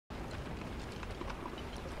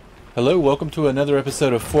Hello, welcome to another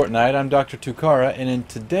episode of Fortnite. I'm Dr. Tukara, and in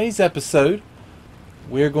today's episode,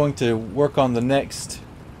 we're going to work on the next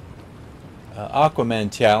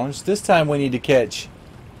Aquaman challenge. This time we need to catch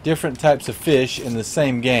different types of fish in the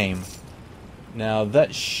same game. Now,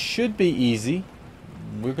 that should be easy.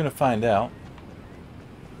 We're going to find out.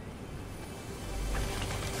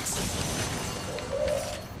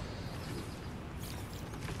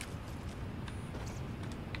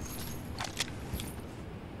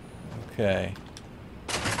 Okay.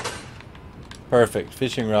 Perfect.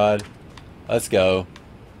 Fishing rod. Let's go.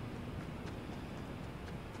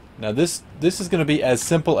 Now this is going to be as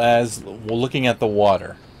simple as looking at the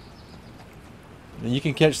water. And you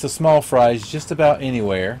can catch the small fries just about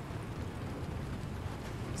anywhere.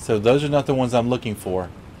 So those are not the ones I'm looking for.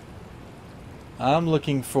 I'm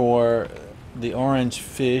looking for the orange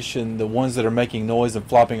fish and the ones that are making noise and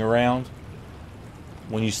flopping around.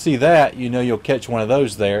 When you see that, you know you'll catch one of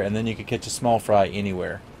those there, and then you can catch a small fry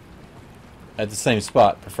anywhere. At the same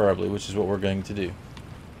spot, preferably, which is what we're going to do.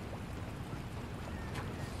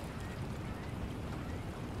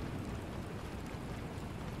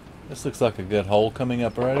 This looks like a good hole coming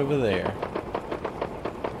up right over there.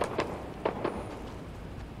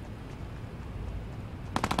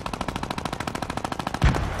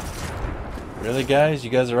 Really, guys? You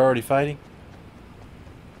guys are already fighting?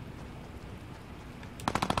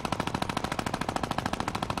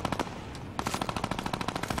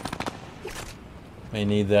 May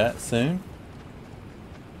need that soon.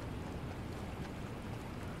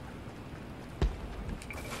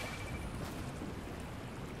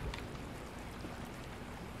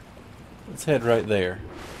 Let's head right there.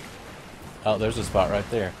 Oh, there's a spot right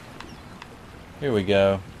there. Here we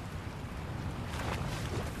go.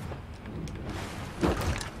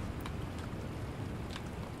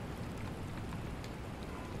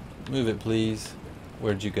 Move it, please.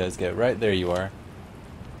 Where'd you guys go? Right there you are.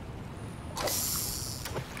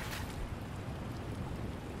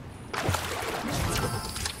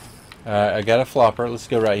 Alright, I got a flopper. Let's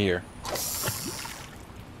go right here.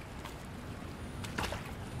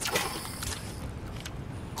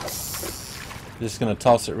 Just going to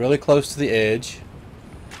toss it really close to the edge.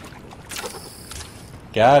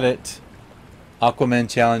 Got it. Aquaman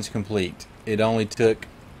challenge complete. It only took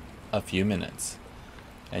a few minutes.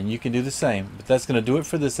 And you can do the same. But that's going to do it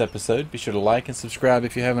for this episode. Be sure to like and subscribe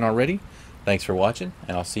if you haven't already. Thanks for watching,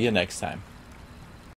 and I'll see you next time.